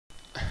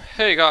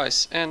Hey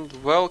guys,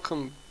 and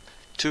welcome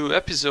to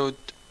episode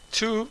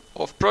 2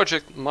 of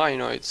Project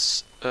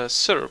Mineoid's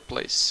server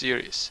play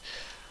series.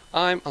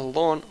 I'm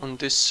alone on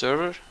this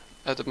server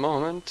at the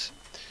moment.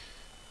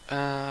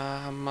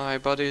 My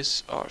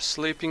buddies are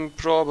sleeping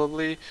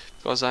probably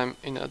because I'm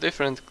in a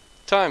different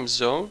time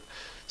zone.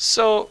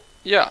 So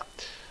yeah,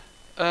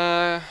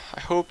 I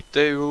hope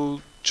they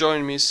will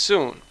join me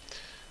soon.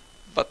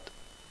 But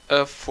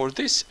for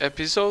this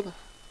episode,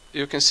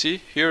 you can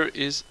see here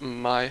is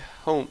my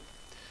home.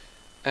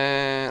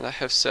 And I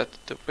have set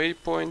the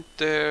waypoint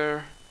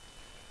there,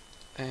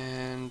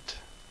 and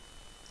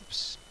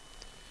oops,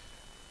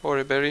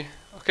 berry,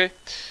 okay,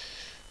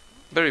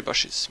 berry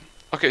bushes.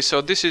 Okay,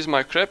 so this is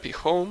my crappy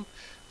home,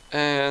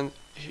 and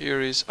here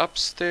is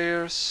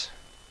upstairs.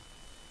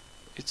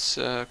 It's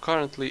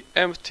currently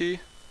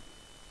empty,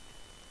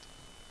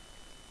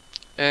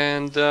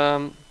 and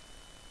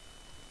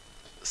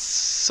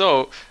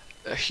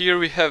here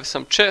we have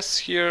some chests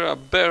here,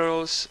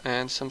 barrels,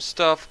 and some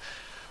stuff.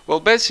 Well,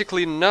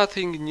 basically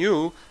nothing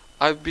new.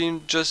 I've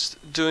been just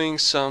doing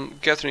some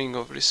gathering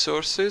of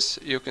resources.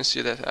 You can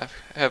see that I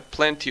have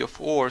plenty of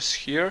ores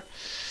here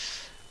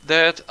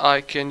that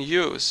I can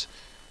use.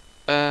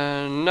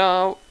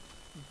 Now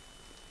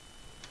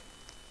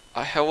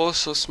I have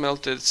also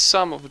smelted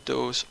some of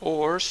those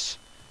ores,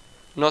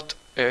 not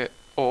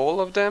all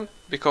of them,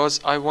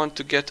 because I want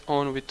to get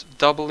on with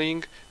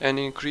doubling and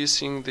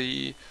increasing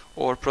the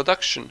ore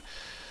production.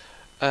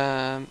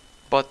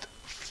 But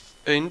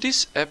in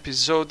this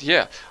episode,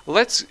 yeah,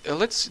 let's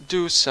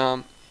do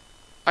some.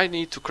 I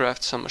need to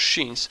craft some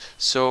machines,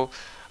 so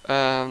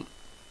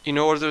in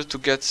order to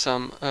get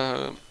some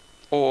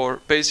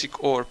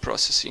basic ore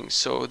processing.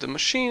 So the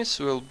machines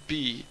will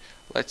be,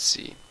 let's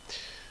see,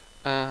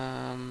 I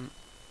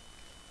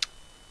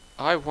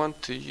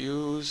want to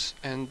use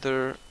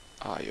Ender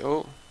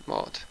IO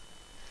mod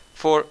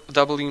for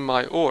doubling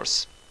my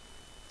ores,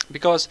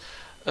 because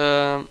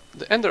the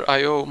Ender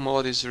IO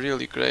mod is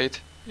really great.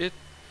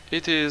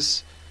 It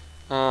is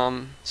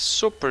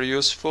super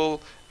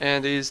useful,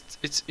 and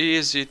it's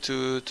easy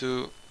to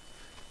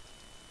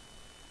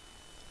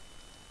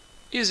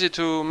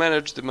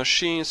manage the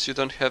machines. You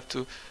don't have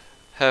to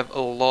have a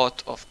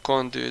lot of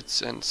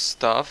conduits and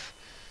stuff.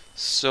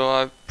 So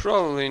I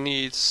probably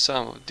need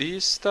some of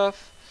these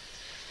stuff.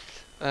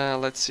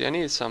 Let's see, I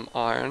need some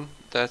iron.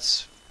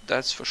 That's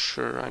for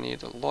sure. I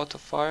need a lot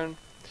of iron.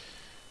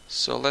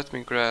 So let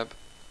me grab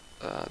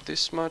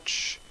this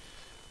much.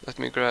 Let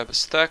me grab a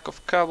stack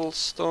of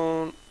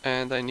cobblestone,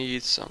 and I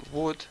need some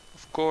wood,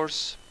 of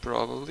course,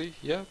 probably,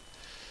 yep,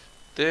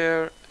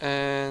 there,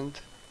 and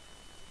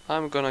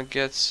I'm gonna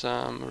get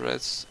some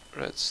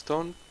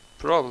redstone,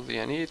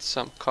 probably I need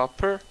some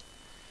copper,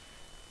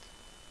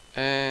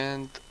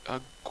 and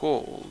a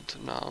gold.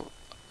 Now,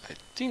 I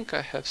think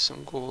I have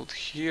some gold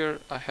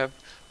here. I have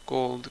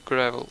gold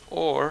gravel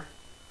ore,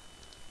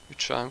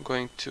 which I'm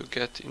going to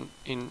get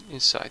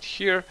inside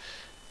here.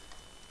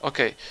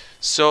 Okay,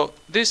 so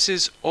this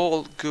is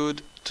all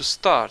good to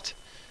start.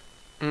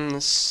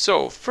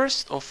 So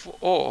first of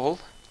all,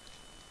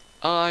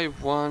 I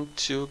want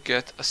to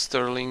get a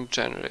Stirling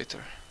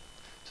generator.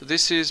 So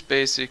this is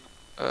basic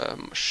a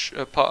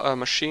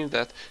machine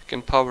that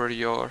can power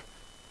your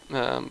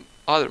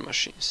other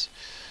machines.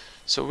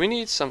 So we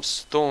need some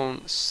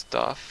stone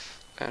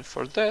stuff, and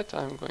for that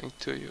I'm going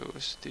to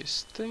use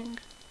this thing,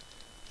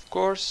 of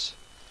course.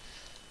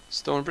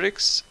 Stone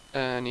bricks.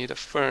 I need a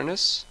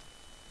furnace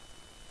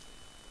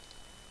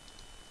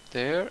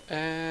there,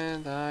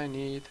 and I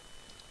need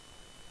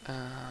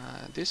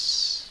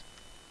this,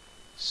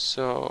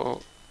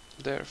 so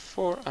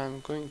therefore I'm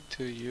going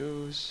to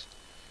use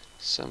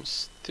some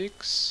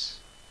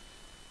sticks.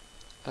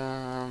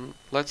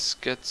 Let's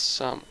get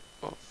some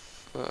of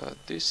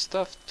this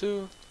stuff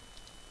too.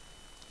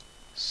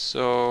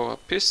 So a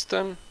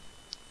piston,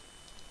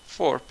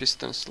 4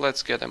 pistons,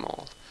 let's get them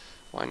all,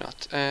 why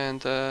not?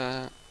 And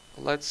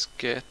let's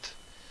get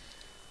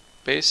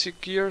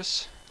basic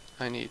gears.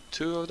 I need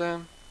 2 of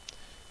them.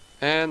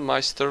 And my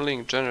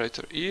Stirling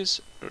generator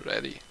is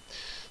ready.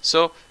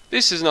 So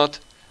this is not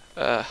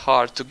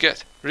hard to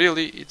get,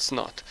 really it's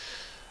not.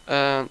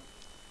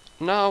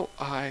 Now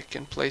I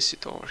can place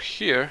it over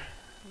here.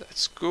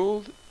 That's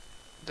cool,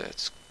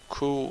 that's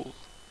cool.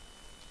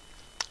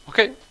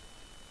 Okay,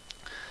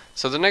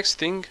 so the next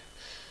thing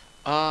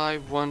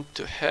I want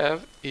to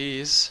have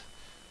is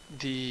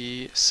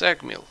the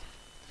sag mill.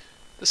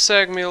 The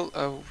sag mill,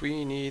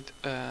 we need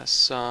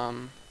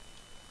some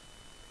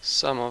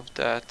of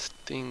that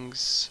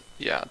things.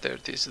 Yeah, there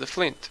it is, the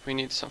flint. We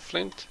need some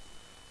flint,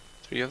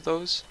 3 of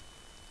those.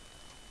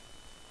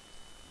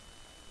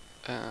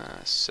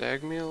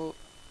 Sag mill,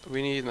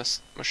 we need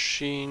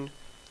machine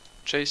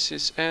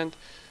chassis, and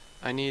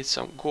I need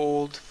some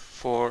gold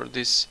for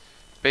this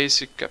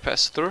basic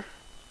capacitor.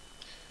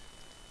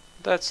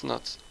 That's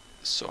not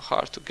so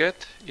hard to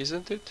get,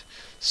 isn't it?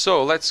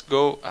 So let's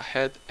go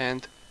ahead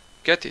and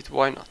get it,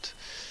 why not?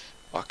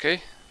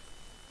 Okay,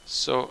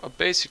 so a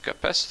basic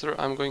capacitor,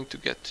 I'm going to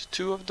get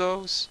 2 of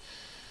those,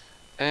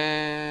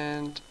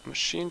 and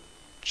machine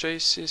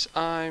chassis,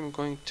 I'm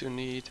going to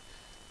need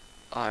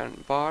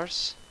iron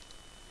bars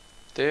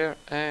there,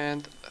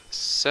 and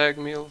sag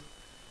mill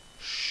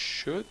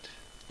should,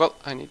 well,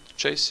 I need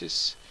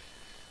chassis.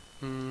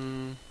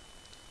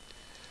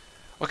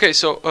 Okay,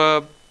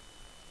 so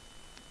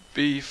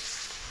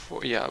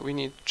before, yeah, we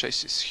need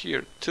chassis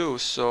here too,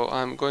 so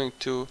I'm going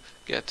to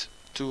get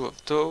 2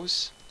 of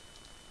those.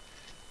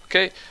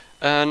 Okay,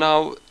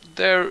 now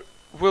there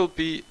will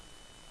be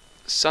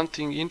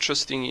something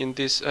interesting in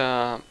this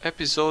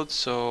episode,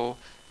 so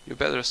you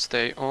better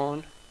stay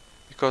on,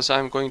 because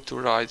I'm going to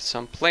ride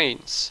some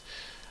planes.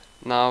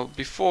 Now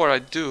before I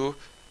do,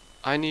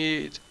 I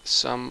need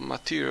some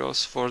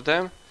materials for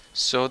them,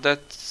 so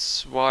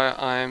that's why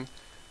I'm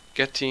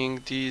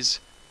getting these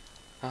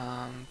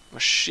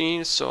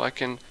machines, so I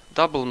can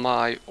double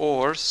my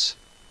ores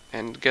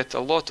and get a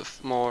lot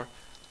of more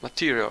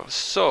materials.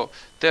 So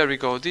there we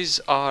go,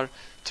 these are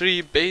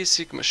 3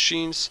 basic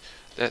machines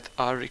that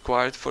are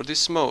required for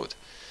this mode.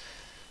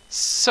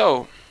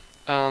 So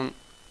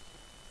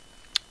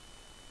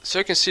so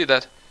you can see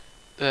that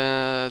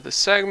the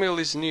sag mill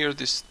is near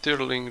this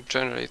Stirling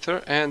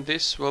generator, and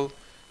this will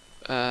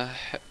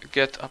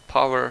get a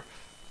power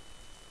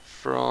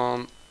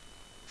from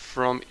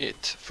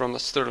the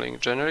Stirling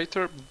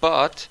generator,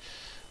 but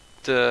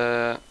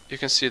you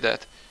can see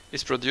that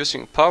it's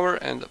producing power,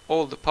 and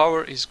all the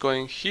power is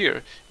going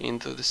here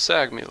into the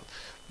sag mill,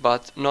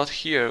 but not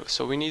here.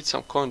 So we need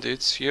some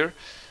conduits here,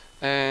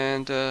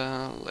 and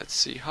let's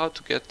see how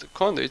to get the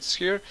conduits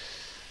here.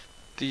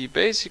 The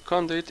basic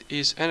conduit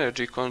is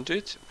energy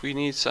conduit. We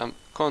need some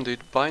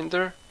conduit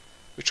binder,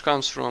 which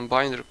comes from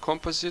binder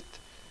composite,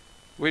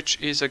 which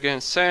is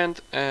again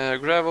sand,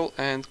 gravel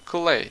and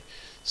clay.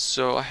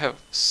 So I have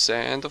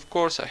sand, of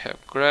course, I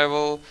have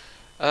gravel,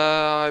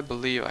 I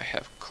believe I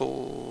have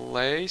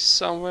clay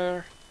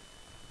somewhere.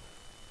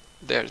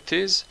 There it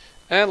is,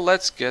 and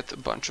let's get a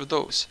bunch of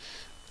those.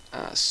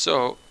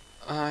 So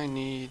I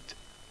need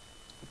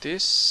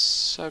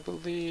this, I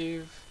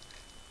believe,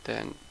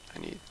 then I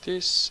need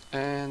this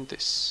and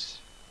this,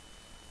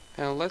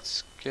 and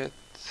let's get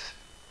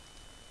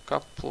a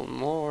couple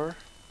more.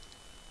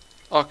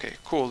 Okay,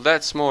 cool,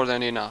 that's more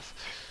than enough.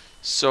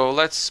 So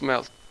let's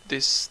smelt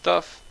this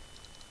stuff,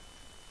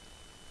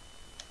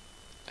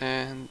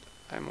 and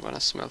I'm gonna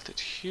smelt it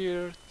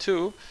here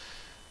too.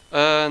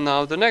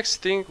 Now the next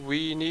thing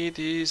we need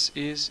is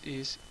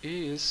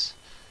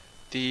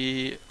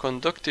the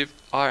conductive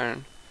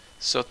iron.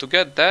 So to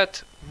get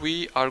that,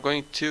 we are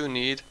going to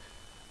need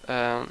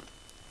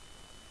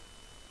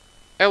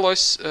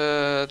alloys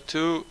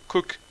to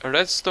cook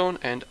redstone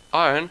and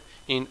iron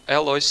in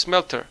alloy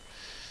smelter,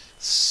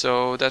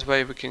 so that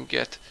way we can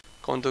get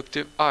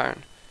conductive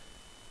iron.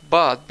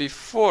 But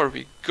before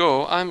we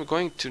go, I'm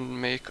going to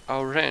make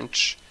our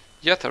wrench,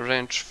 yet a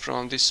wrench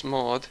from this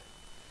mod,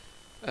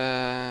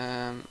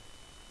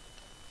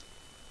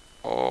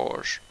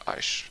 or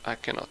I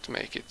cannot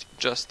make it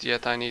just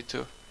yet. I need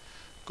to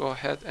go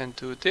ahead and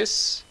do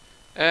this,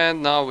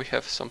 and now we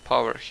have some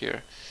power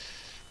here.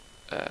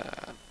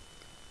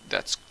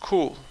 That's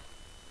cool.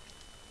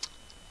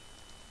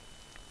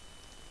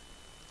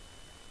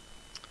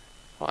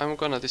 I'm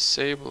gonna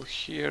disable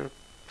here.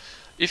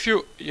 If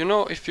you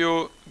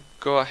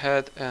go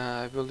ahead,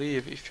 I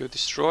believe if you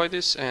destroy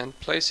this and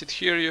place it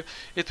here,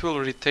 it will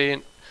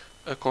retain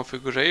a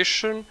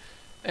configuration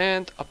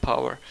and a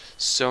power.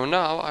 So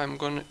now I'm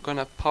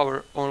gonna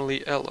power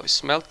only alloy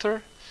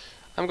smelter.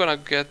 I'm gonna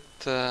get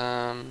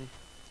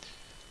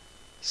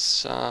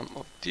some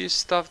of this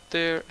stuff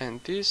there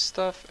and this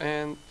stuff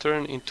and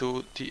turn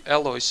into the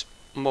alloys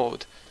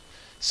mode.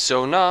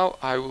 So now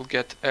I will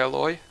get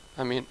alloy,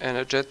 I mean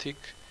energetic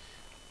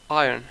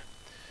iron,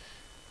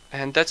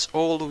 and that's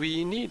all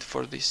we need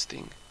for this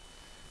thing.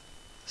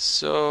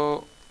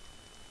 So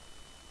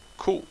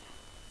cool.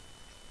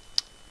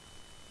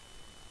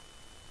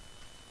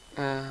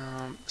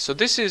 So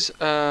this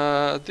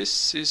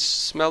is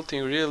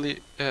smelting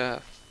really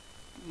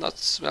not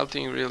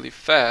smelting really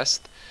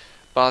fast,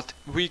 but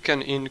we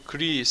can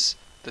increase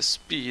the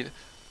speed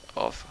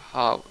of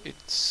how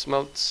it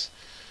smelts.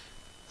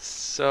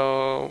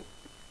 So,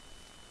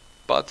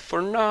 but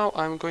for now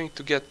I'm going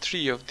to get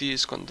 3 of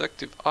these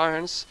conductive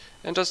irons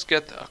and just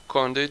get a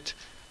conduit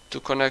to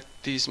connect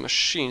these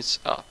machines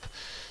up.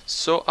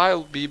 So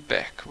I'll be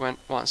back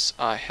once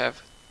I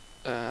have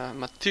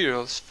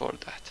materials for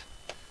that.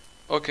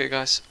 Okay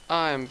guys,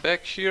 I'm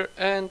back here,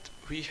 and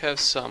we have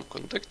some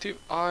conductive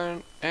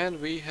iron and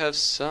we have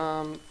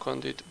some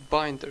conduit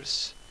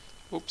binders.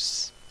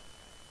 Oops,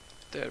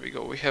 there we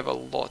go, we have a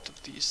lot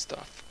of these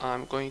stuff.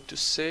 I'm going to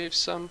save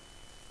some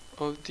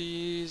of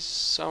these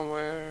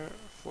somewhere,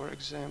 for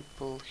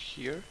example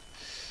here.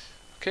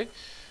 Okay,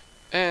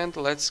 and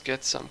let's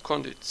get some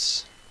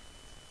conduits.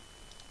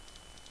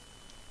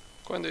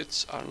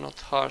 Conduits are not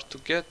hard to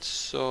get,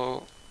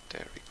 so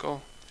there we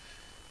go.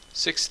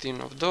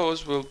 16 of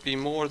those will be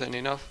more than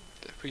enough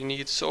that we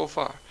need so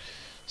far.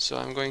 So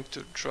I'm going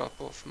to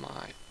drop off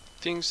my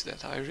things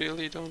that I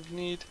really don't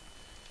need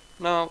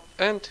now,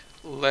 and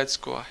let's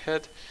go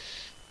ahead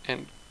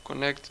and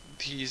connect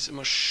these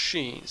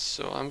machines.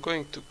 So I'm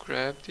going to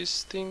grab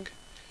this thing,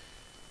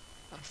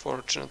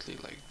 unfortunately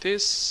like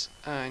this.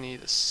 I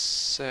need a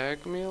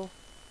sag mill,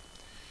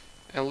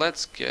 and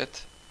let's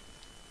get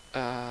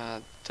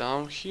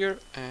down here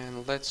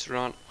and let's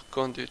run a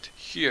conduit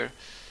here.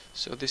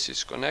 So this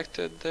is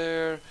connected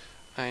there.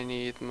 I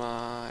need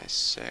my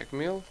sag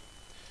mill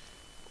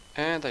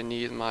and I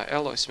need my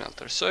alloy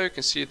smelter. So you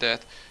can see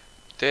that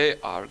they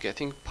are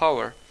getting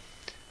power.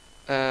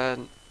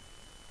 And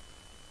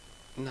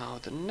now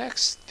the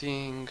next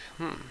thing,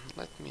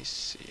 let me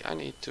see, I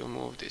need to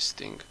move this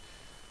thing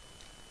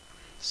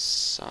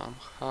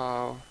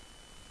somehow.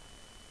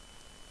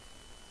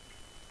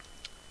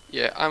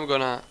 Yeah, I'm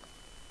gonna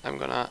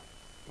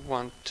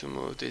want to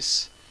move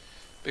this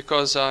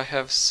because I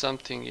have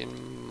something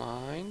in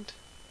mind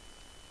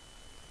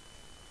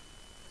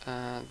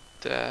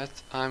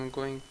that I'm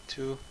going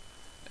to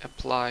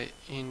apply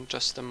in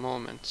just a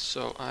moment.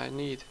 So I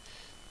need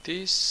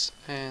this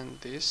and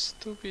this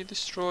to be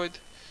destroyed,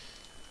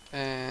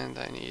 and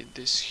I need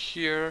this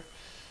here.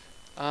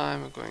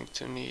 I'm going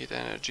to need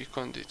energy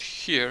conduit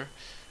here.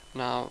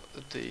 Now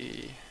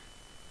the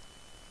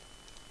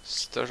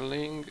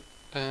Stirling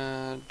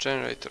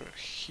generator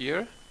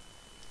here,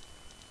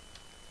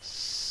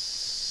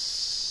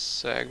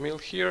 sag mill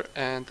here,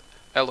 and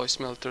alloy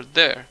smelter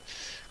there.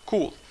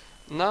 Cool.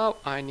 Now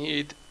I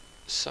need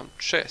some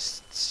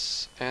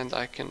chests, and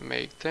I can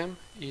make them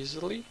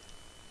easily,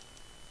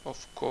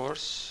 of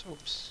course.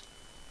 Oops.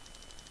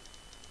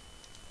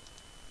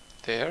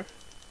 There.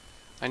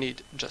 I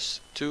need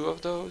just 2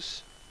 of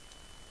those.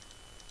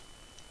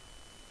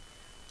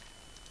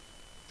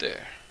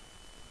 There.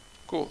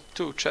 Cool.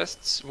 2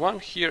 chests, 1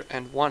 here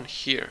and 1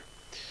 here.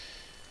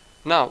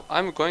 Now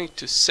I'm going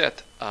to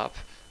set up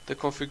the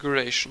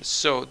configuration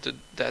so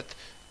that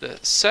the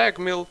sag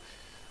mill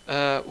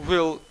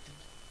will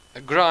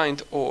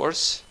grind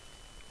ores,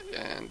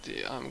 and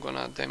I'm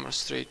gonna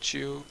demonstrate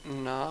you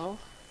now.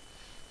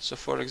 So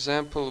for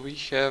example, we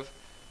have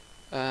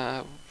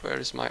where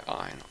is my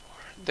iron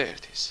ore? There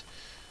it is.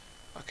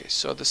 Okay,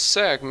 so the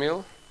sag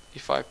mill,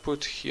 if I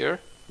put here,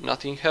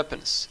 nothing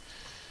happens.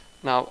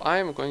 Now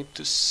I'm going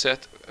to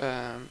set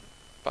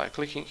by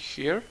clicking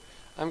here,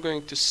 I'm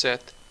going to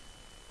set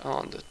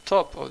on the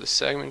top of the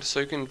sag mill, so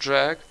you can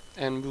drag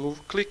and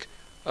move, click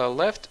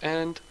left,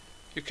 and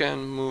you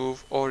can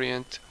move,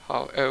 orient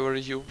however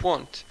you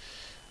want.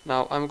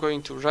 Now I'm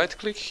going to right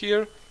click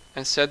here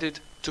and set it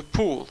to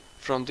pull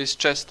from this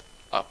chest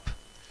up.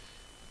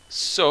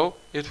 So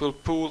it will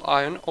pull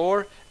iron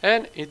ore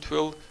and it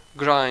will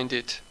grind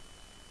it.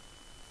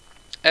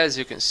 As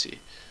you can see,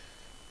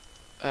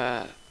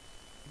 the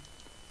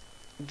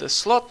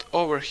slot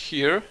over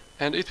here,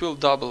 and it will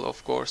double,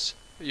 of course.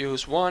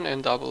 Use 1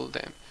 and double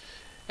them.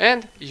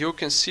 And you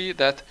can see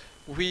that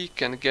we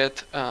can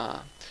get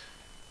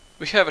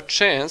we have a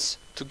chance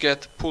to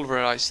get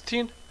pulverized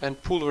tin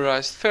and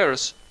pulverized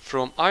ferrous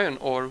from iron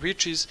ore,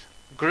 which is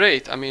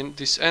great. I mean,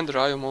 this Ender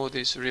IO mode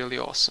is really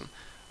awesome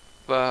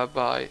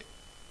by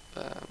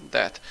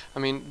that. I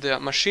mean, the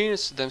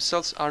machines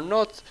themselves are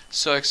not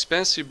so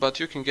expensive, but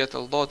you can get a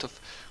lot of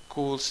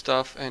cool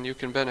stuff and you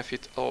can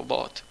benefit a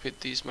lot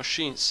with these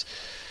machines.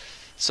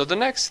 So the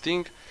next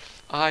thing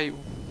I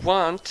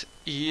want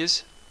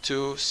is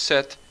to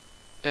set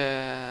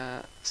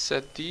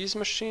these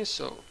machines.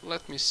 So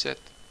let me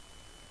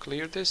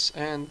clear this,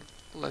 and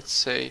let's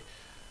say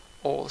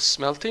all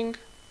smelting,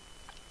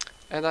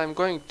 and I'm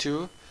going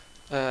to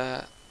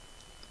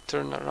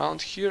turn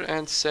around here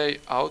and say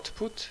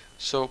output,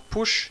 so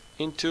push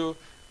into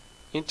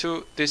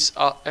this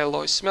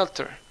alloy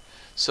smelter.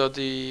 So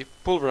the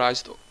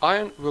pulverized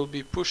iron will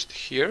be pushed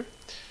here,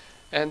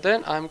 and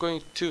then I'm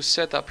going to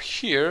set up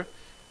here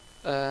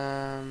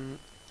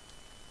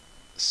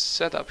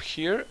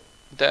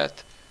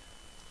that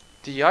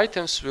the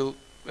items will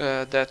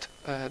that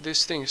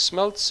this thing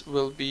smelts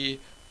will be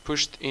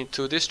pushed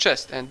into this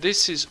chest, and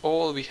this is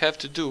all we have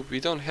to do.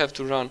 We don't have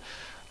to run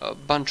a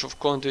bunch of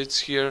conduits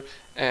here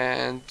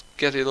and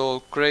get it all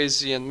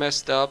crazy and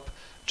messed up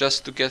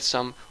just to get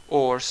some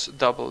ores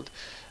doubled.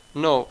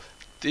 No,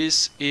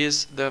 this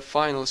is the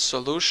final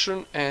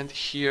solution, and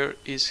here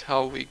is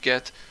how we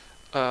get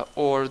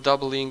ore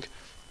doubling,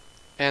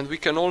 and we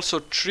can also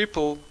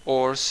triple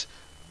ores,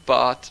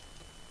 but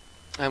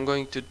I'm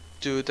going to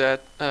do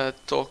that,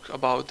 talk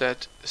about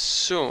that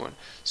soon.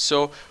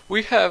 So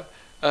we have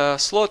a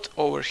slot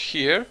over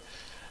here,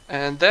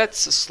 and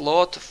that's a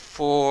slot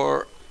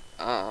for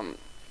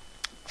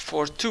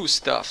 2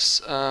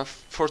 stuffs,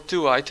 for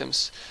 2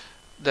 items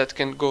that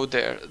can go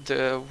there.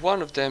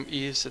 One of them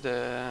is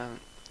the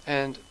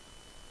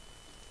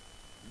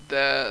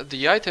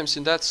items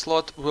in that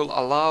slot will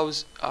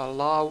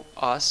allow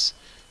us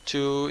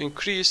to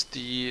increase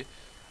the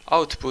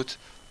output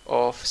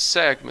of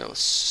sag mills.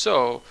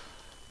 So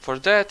for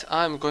that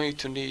I'm going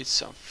to need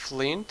some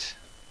flint,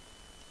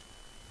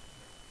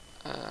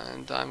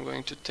 and I'm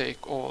going to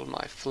take all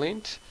my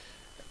flint.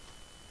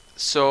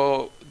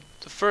 So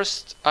the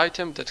first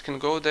item that can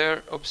go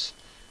there,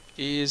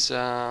 is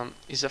a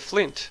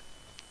flint.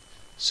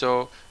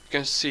 So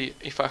can see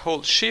if I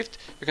hold shift,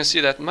 you can see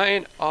that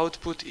main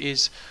output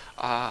is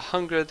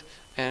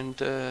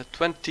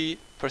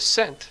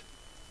 120%.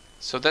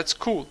 So that's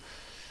cool.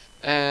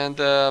 And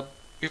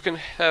you can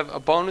have a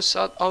bonus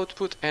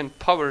output and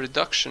power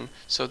reduction,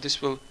 so this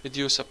will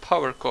reduce the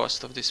power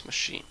cost of this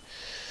machine.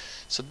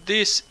 So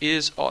this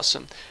is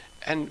awesome.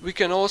 And we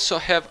can also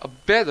have a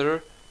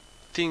better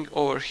thing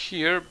over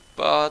here,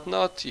 but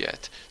not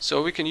yet.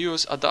 So we can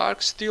use a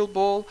dark steel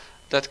ball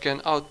that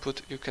can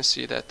output, you can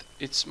see that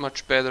it's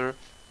much better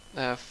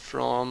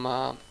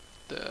from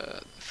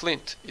the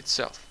flint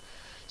itself.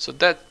 So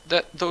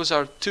those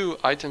are two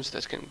items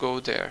that can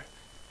go there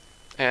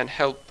and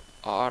help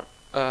our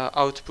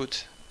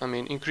output,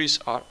 increase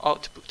our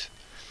output.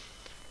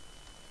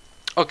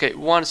 Okay,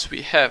 once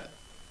we have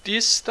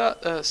this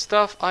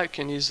stuff, I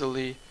can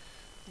easily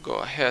go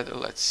ahead.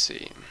 Let's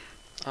see,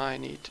 I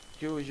need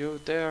you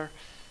there,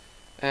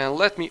 and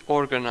let me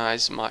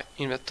organize my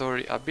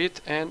inventory a bit,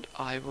 and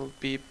I will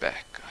be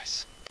back,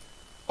 guys.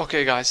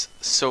 Okay guys,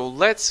 so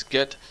let's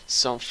get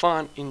some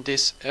fun in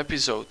this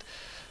episode.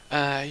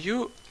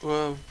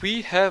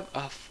 We have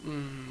a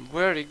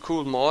very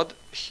cool mod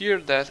here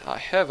that I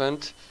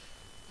haven't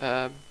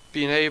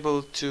been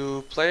able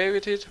to play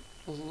with it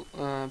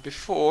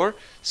before,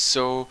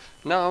 so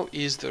now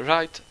is the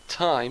right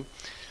time.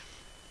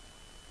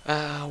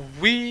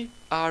 We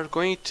are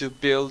going to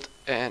build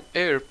an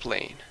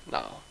airplane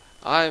now.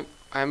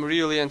 I'm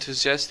really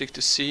enthusiastic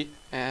to see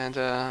and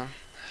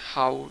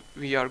how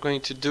we are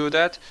going to do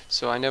that.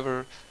 So I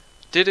never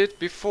did it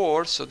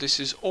before, so this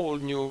is all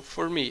new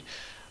for me.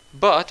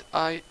 But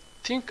I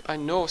think I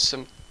know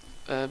some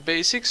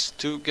basics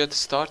to get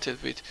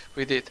started with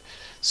it.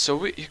 So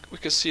we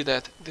can see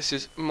that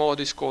this mod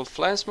is called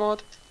Flan's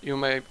mod. You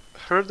may have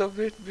heard of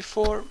it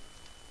before,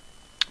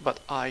 but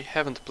I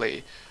haven't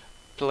played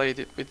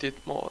it with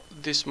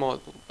this mod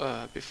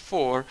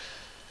before.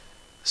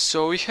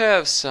 So we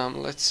have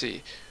some, let's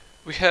see,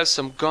 we have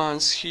some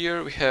guns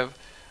here, we have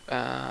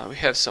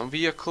some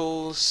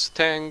vehicles,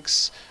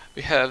 tanks,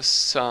 we have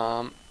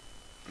some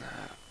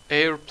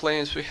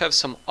airplanes, we have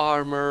some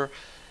armor,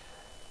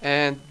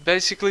 and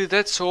basically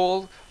that's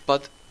all.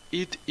 But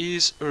it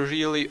is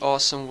really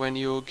awesome when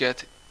you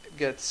get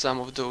some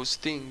of those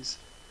things.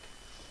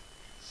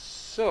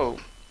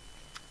 So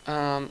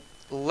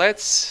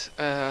let's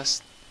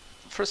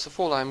first of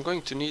all, I'm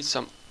going to need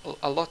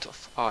a lot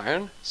of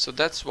iron, so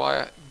that's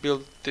why I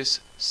built this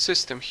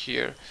system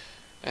here,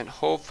 and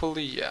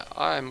hopefully, yeah,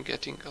 I'm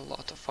getting a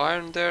lot of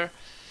iron there.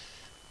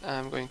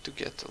 I'm going to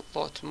get a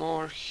lot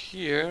more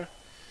here.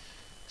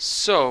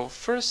 So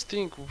first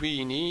thing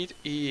we need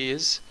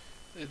is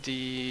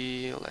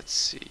the, let's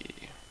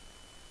see,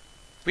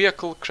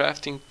 vehicle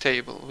crafting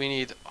table. We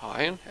need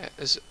iron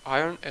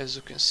as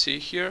you can see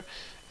here,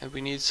 and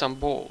we need some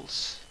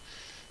bolts.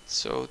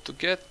 So to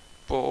get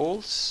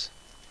bolts,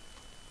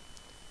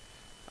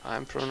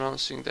 I'm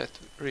pronouncing that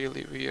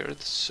really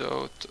weird,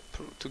 so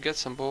to get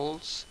some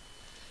bolts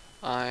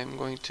I'm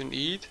going to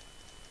need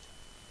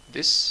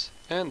this,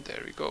 and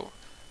there we go,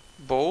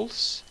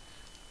 bolts,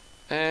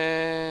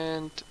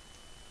 and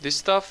this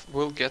stuff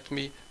will get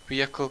me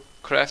vehicle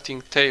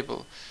crafting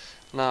table.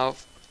 Now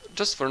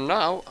just for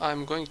now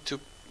I'm going to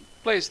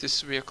place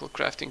this vehicle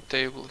crafting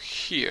table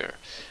here,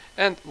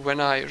 and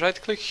when I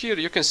right click here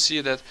you can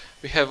see that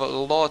we have a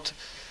lot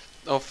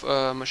of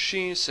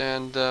machines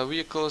and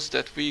vehicles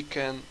that we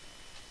can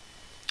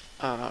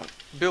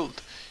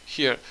build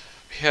here.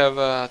 We have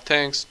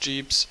tanks,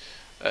 jeeps,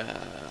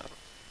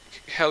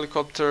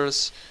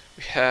 helicopters,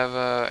 we have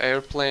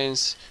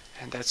airplanes,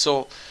 and that's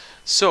all.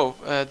 So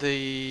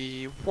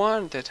the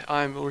one that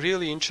I'm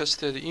really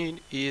interested in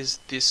is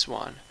this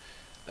one,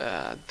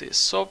 the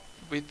SOP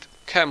with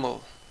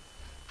camel.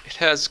 It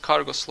has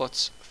cargo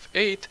slots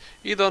 8.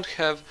 We don't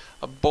have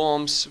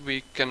bombs,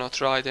 we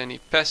cannot ride any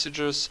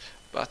passengers,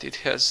 but it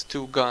has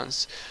 2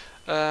 guns.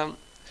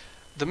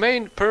 The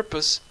main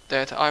purpose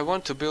that I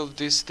want to build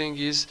this thing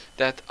is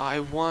that I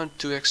want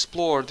to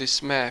explore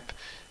this map,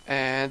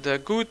 and the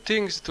good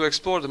things to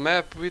explore the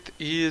map with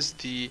is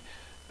the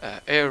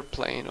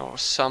airplane or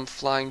some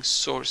flying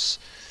source.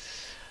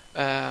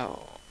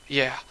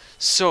 Yeah,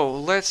 so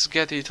let's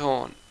get it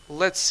on.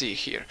 Let's see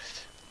here.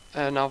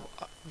 Now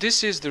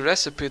this is the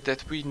recipe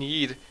that we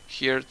need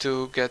here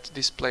to get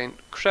this plane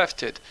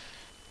crafted.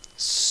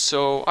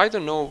 So I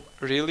don't know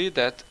really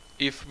that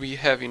if we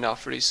have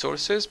enough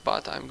resources,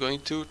 but I'm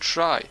going to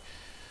try.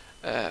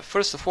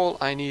 First of all,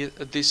 I need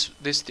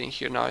this thing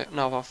here.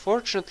 Now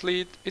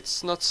unfortunately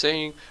it's not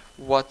saying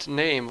what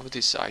name of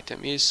this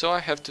item is, so I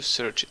have to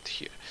search it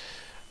here.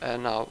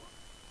 Now,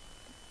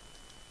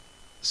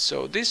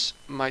 so this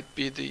might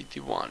be the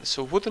one.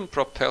 So wooden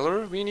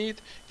propeller we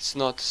need. It's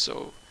not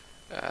so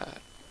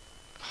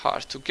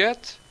hard to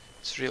get.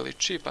 It's really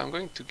cheap. I'm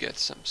going to get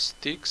some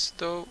sticks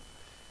though,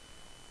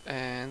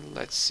 and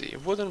let's see.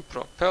 Wooden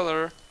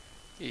propeller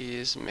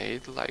is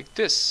made like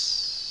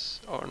this,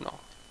 or no?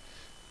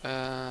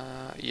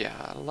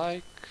 Yeah,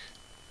 like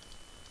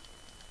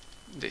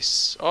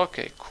this.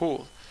 Okay,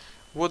 cool.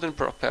 Wooden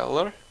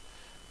propeller.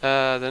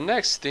 The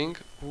next thing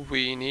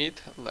we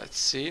need, let's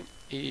see,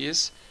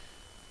 is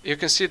you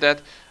can see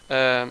that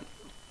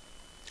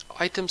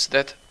items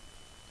that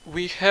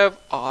we have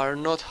are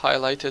not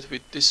highlighted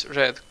with this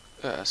red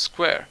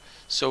square.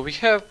 So we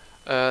have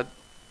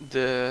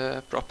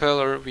the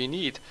propeller we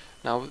need.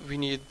 Now we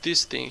need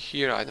this thing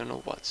here. I don't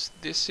know what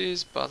this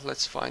is, but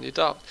let's find it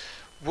out.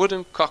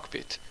 Wooden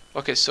cockpit.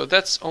 Okay, so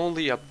that's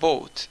only a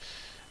boat,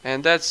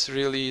 and that's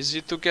really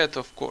easy to get,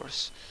 of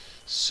course.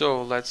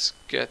 So let's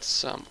get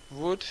some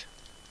wood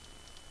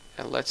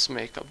and let's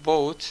make a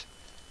boat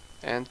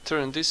and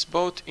turn this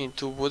boat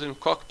into wooden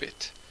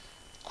cockpit.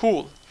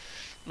 Cool.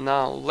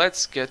 Now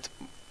let's get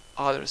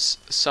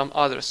some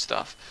other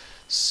stuff.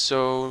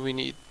 So we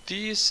need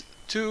these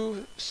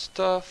two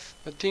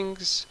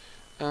things,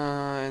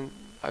 and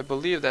I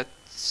believe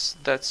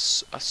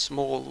that's a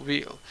small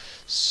wheel.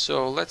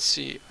 So let's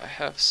see, I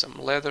have some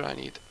leather. I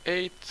need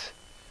 8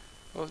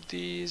 of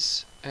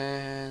these,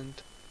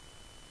 and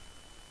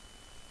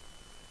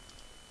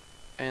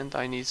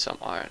I need some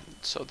iron.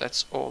 So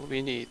that's all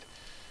we need.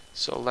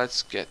 So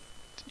let's get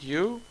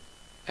you,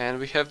 and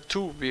we have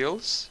 2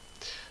 wheels.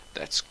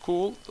 That's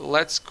cool.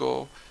 Let's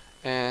go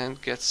and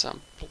get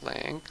some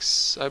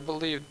planks. I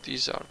believe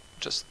these are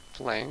just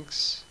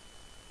planks.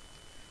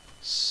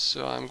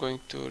 So I'm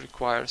going to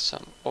require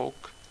some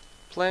oak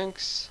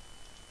planks.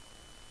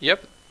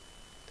 Yep.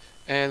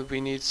 And we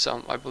need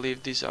some, I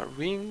believe these are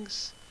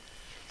wings.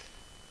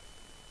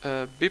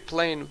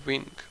 Biplane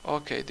wing.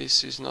 Okay,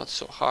 this is not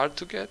so hard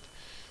to get.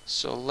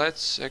 So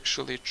let's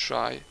actually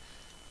try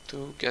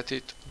to get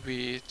it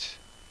with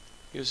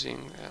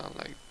using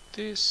like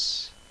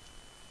this.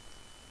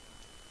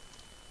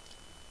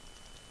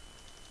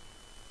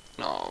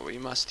 No, we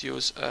must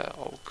use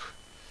oak.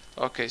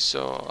 Okay,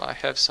 so I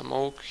have some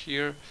oak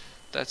here.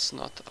 That's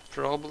not a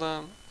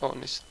problem. Oh,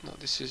 no,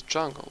 this is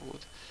jungle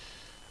wood.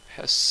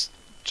 Has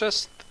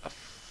just a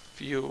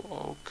few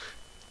oak.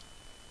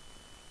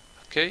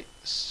 Okay,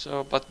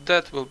 so but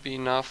that will be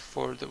enough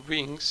for the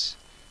wings.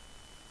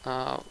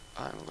 Now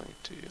I'm going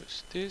to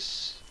use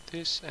this,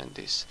 and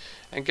this,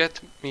 and get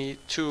me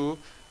 2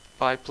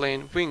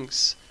 biplane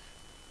wings.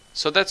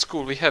 So that's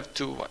cool. We have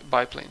 2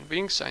 biplane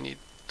wings. I need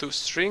 2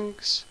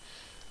 strings.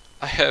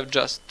 I have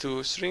just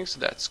 2 strings.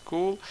 That's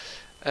cool.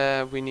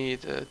 We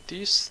need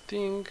this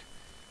thing,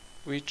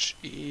 which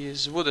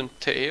is wooden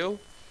tail.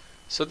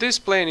 So this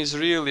plane is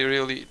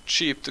really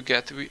cheap to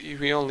get.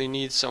 We only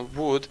need some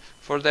wood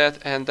for that,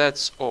 and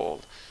that's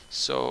all.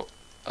 So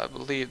I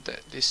believe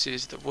that this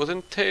is the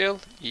wooden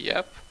tail.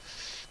 Yep.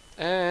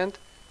 And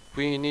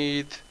we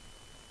need,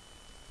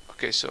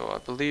 okay, so I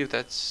believe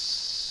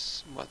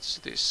that's, what's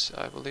this?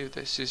 I believe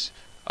this is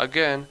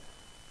again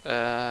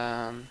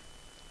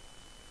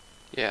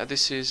yeah,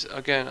 this is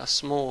again a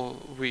small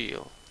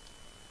wheel,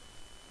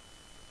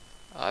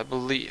 I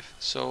believe.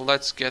 So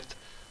let's get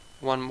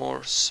one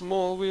more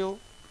small wheel.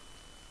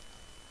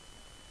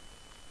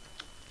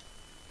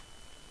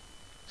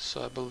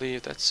 So I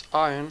believe that's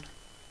iron,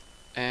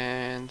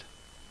 and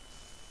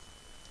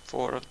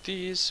 4 of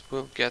these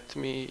will get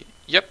me,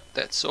 yep,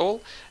 that's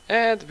all.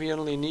 And we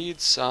only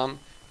need some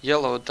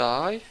yellow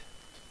dye,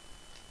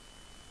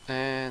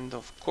 and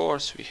of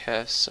course we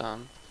have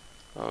some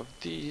of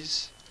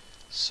these.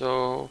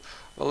 So,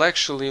 well,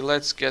 actually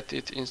let's get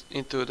it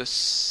into the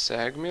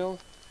sag mill.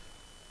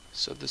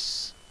 So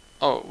this,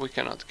 oh, we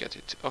cannot get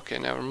it. Okay,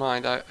 never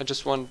mind. I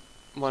just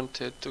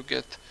wanted to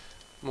get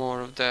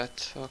more of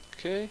that.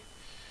 Okay,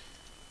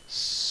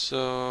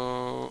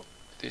 so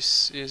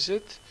this is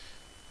it.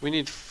 We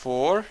need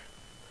 4.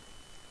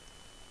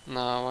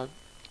 Now I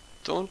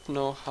don't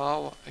know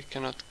how I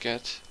cannot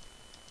get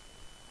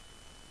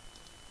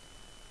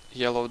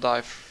yellow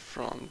dye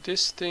from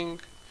this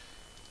thing.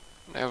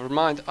 Never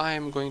mind, I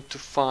am going to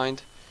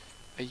find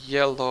a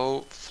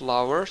yellow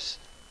flowers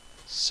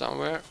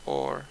somewhere,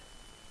 or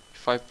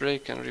if I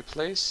break and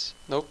replace,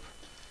 nope,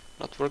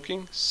 not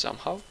working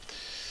somehow.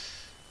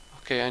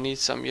 Okay, I need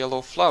some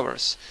yellow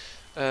flowers.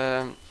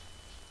 I'm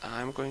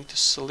going to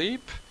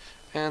sleep,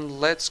 and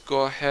let's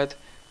go ahead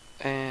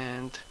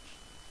and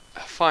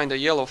find a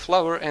yellow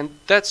flower, and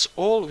that's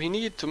all we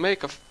need to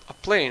make a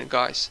plane,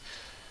 guys.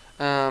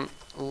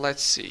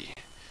 Let's see,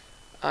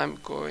 I'm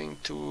going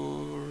to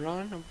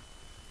run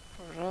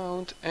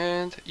around,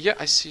 and yeah,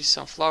 I see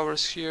some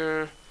flowers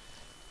here.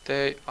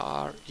 They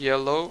are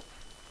yellow.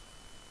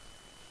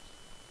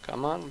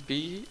 Come on,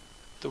 be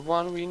the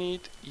one we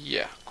need.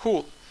 Yeah,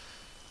 cool.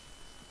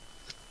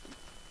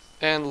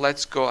 And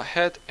let's go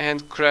ahead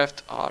and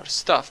craft our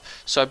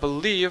stuff. So I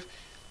believe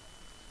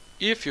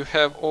if you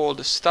have all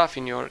the stuff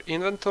in your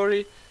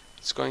inventory,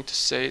 it's going to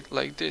say it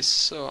like this.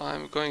 So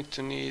I'm going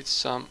to need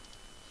some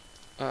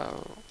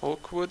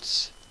oak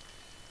woods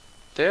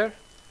there,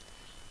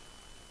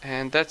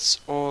 and that's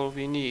all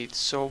we need.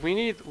 So we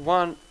need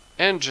 1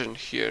 engine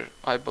here,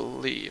 I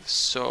believe.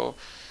 So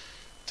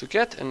to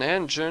get an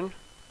engine,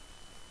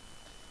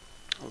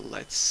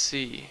 let's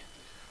see,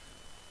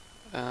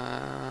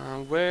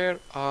 where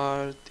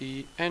are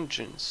the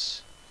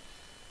engines?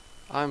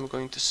 I'm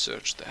going to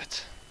search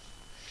that.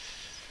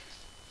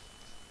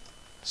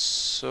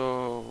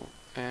 So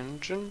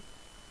engine,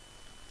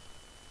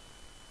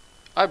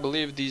 I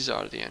believe these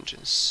are the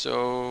engines.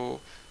 So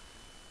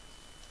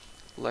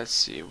let's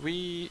see,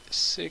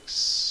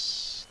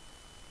 V6,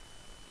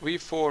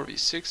 V4,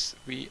 V6,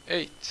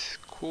 V8.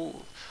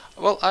 Cool.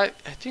 Well, I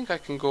think I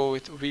can go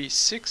with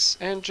V6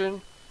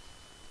 engine.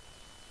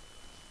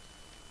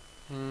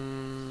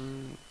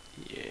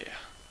 Yeah.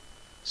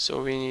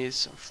 So we need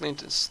some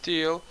flint and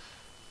steel.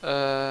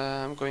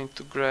 I'm going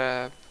to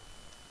grab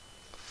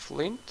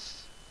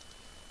flint,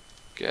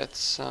 get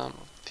some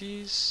of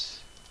these,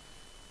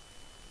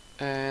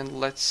 and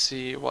let's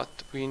see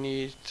what we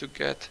need to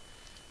get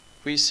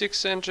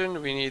V6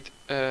 engine. We need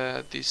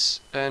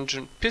this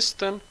engine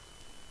piston,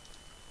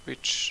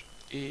 which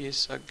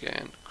is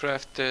again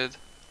crafted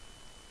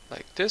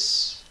like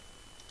this.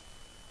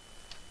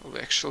 We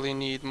actually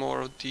need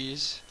more of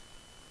these,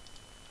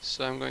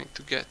 so I'm going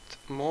to get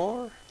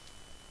more,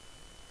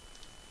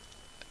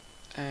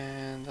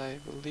 and I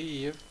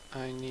believe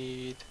I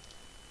need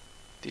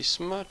this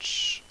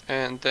much,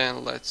 and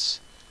then let's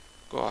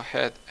go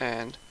ahead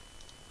and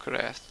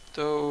craft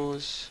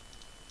those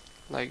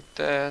like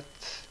that,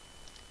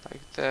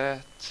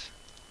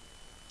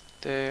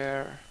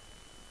 there,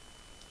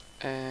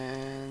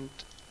 and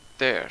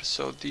there.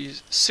 So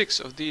these 6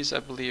 of these I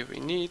believe we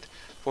need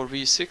for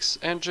V6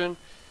 engine,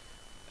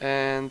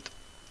 and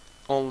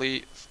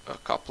only a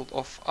couple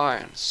of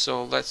iron.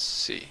 So let's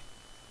see.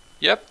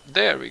 Yep,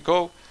 there we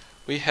go.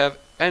 We have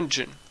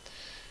engine.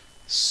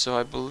 So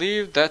I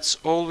believe that's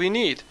all we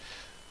need.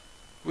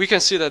 We can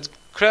see that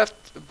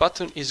craft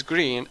button is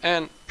green,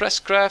 and press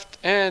craft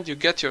and you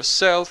get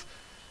yourself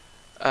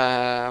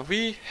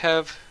we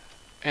have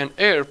an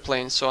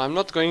airplane. So I'm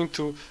not going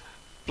to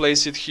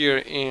place it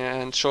here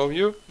and show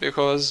you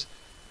because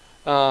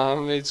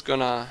it's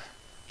gonna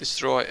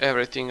destroy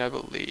everything, I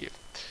believe.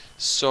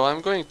 So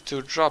I'm going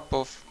to drop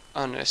off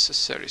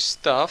unnecessary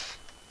stuff,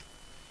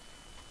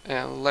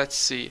 and let's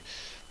see.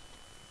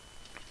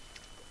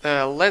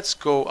 Let's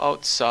go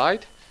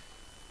outside.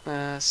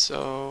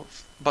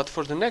 But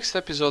for the next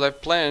episode I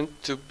plan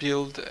to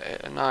build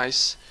a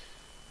nice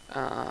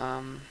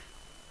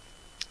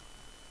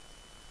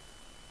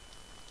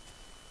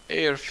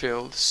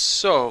airfield.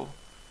 So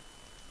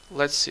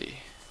let's see.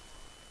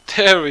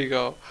 There we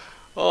go.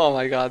 Oh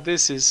my god,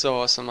 this is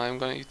so awesome. I'm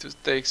going to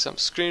take some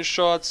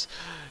screenshots,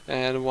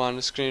 and one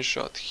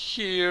screenshot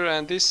here,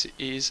 and this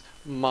is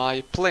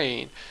my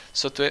plane.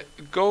 So to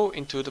go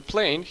into the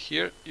plane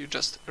here, you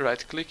just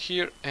right click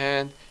here,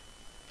 and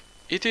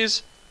it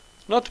is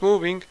not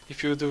moving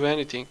if you do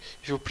anything.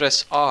 If you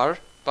press R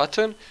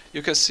button,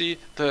 you can see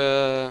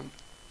the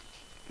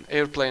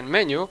airplane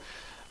menu.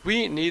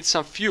 We need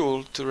some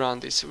fuel to run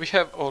this. We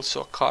have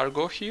also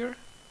cargo here,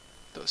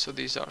 so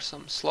these are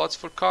some slots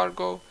for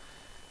cargo,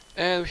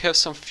 and we have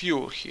some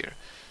fuel here.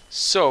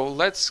 So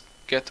let's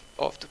get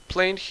off the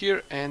plane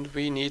here, and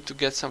we need to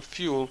get some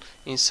fuel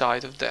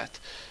inside of that.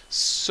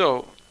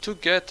 So to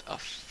get a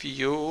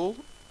fuel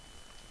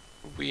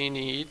we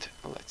need,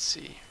 let's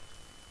see,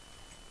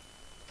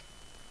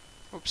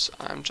 oops,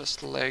 I'm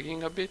just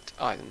lagging a bit,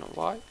 I don't know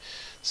why.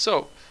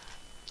 So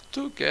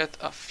to get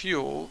a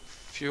fuel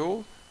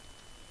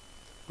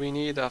we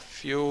need a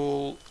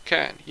fuel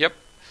can. Yep,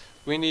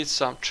 we need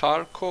some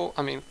charcoal,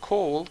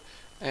 coal,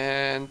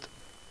 and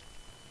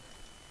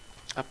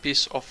a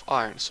piece of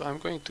iron. So I'm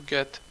going to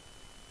get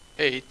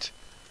 8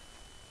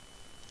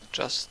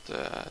 just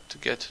to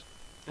get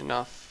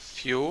enough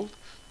fuel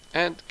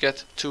and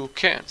get 2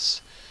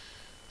 cans.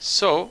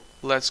 So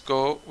let's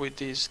go with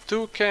these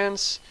 2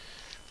 cans,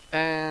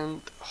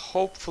 and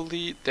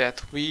hopefully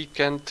that we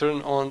can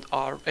turn on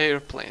our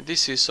airplane.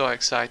 This is so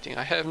exciting.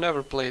 I have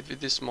never played with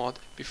this mod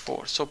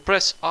before. So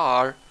press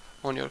R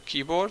on your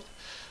keyboard,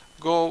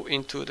 go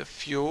into the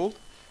fuel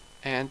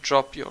and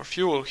drop your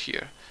fuel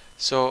here.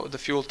 So the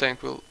fuel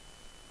tank will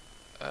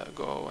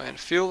go and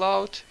fill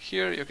out.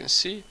 Here you can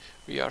see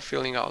we are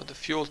filling out the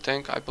fuel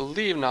tank. I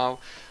believe now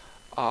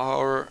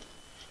our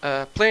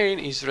plane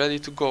is ready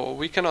to go.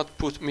 We cannot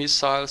put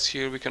missiles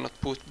here, we cannot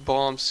put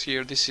bombs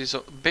here. This is a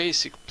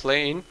basic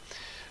plane.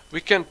 We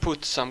can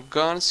put some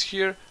guns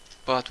here,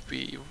 but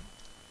we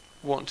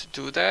won't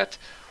do that.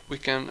 We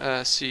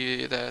can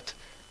see that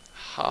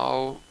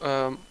how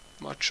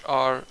much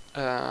our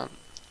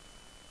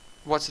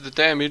what's the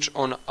damage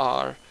on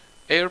our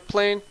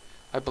airplane.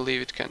 I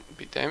believe it can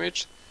be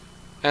damaged,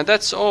 and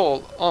that's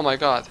all. Oh my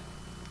god,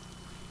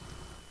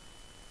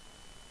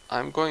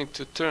 I'm going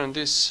to turn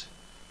this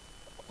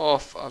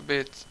off a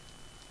bit.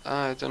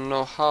 I don't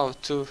know how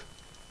to.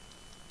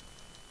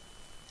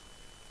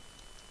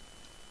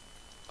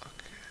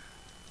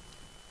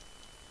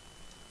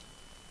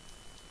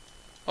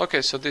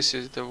 Okay, so this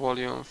is the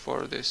volume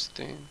for this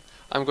thing.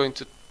 I'm going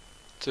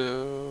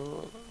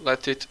to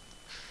let it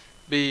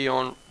be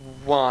on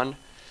 1.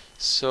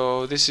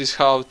 So this is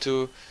how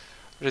to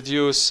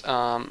reduce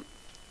the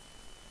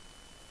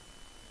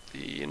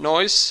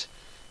noise.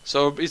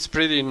 So it's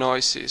pretty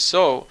noisy.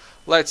 So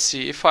let's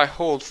see, if I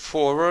hold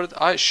forward,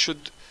 I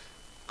should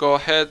go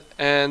ahead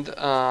and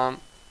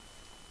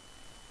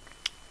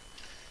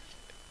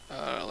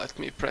let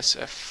me press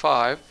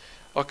F5.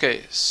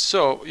 Okay,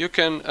 so you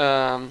can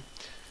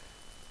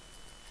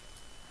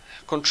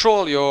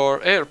control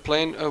your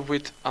airplane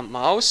with a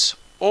mouse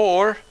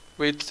or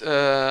with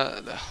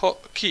the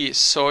keys.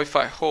 So if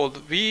I hold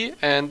V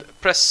and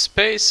press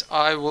space,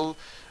 I will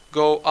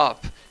go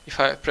up. If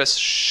I press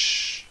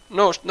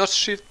no, not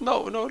shift,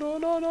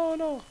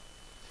 no,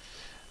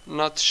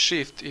 not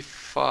shift,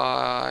 if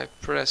I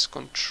press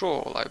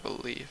control, I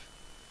believe.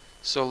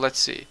 So let's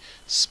see,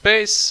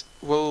 space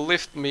will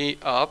lift me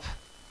up,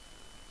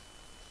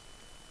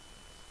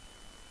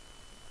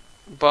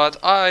 but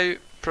I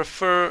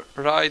prefer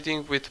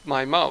riding with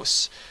my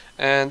mouse.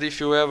 And if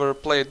you ever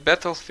played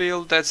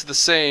Battlefield, that's the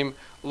same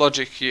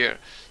logic here.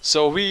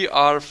 So we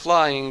are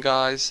flying,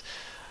 guys,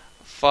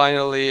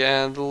 finally,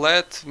 and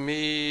let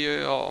me,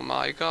 oh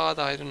my god,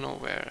 I don't know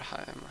where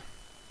I am.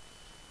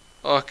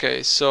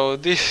 Okay, so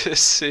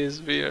this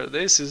is weird,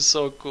 this is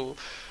so cool.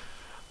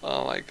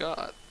 Oh my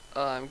god,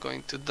 I'm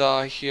going to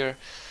die here.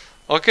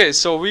 Okay,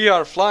 so we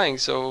are flying,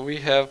 so we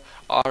have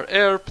our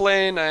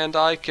airplane, and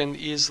I can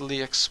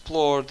easily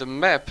explore the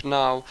map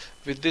now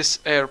with this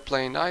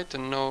airplane. I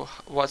don't know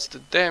what's the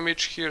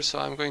damage here, so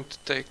I'm going to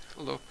take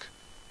a look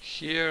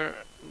here.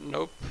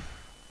 Nope.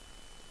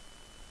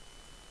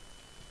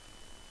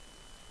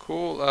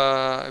 Cool.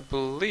 I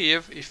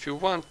believe if you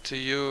want to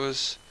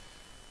use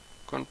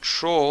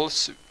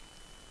controls,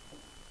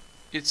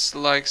 it's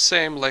like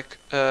same like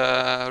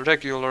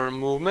regular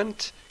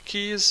movement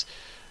keys,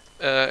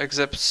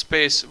 except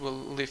space will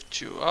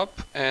lift you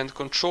up and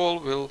control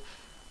will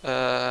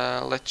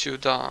let you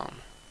down.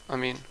 I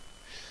mean,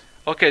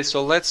 okay,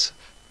 so let's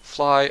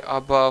fly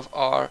above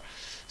our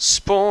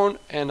spawn,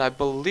 and I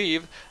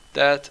believe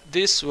that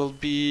this will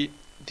be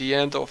the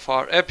end of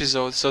our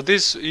episode. So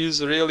this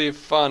is really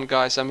fun,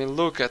 guys. I mean,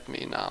 look at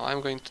me now.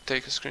 I'm going to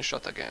take a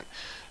screenshot again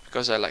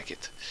because I like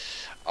it.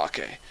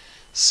 Okay,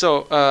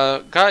 so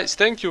guys,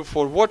 thank you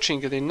for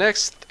watching. In the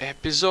next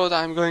episode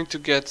I'm going to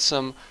get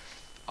some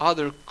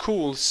other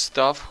cool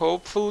stuff,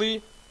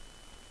 hopefully.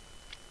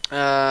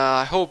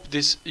 I hope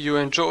this you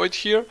enjoyed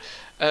here.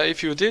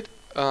 If you did,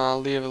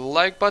 leave a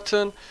like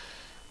button.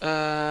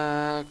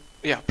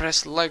 Yeah,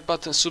 press the like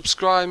button,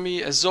 subscribe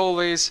me. As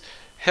always,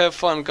 have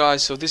fun,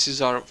 guys. So this is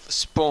our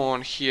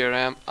spawn here,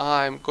 and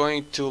I'm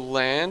going to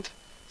land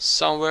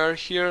somewhere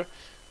here.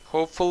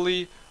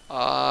 Hopefully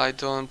I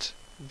don't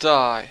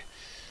die.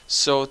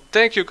 So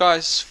thank you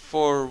guys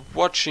for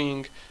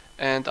watching,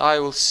 and I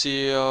will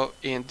see you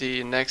in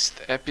the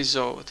next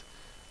episode.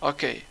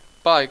 Okay,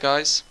 bye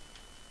guys.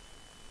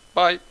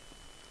 Bye.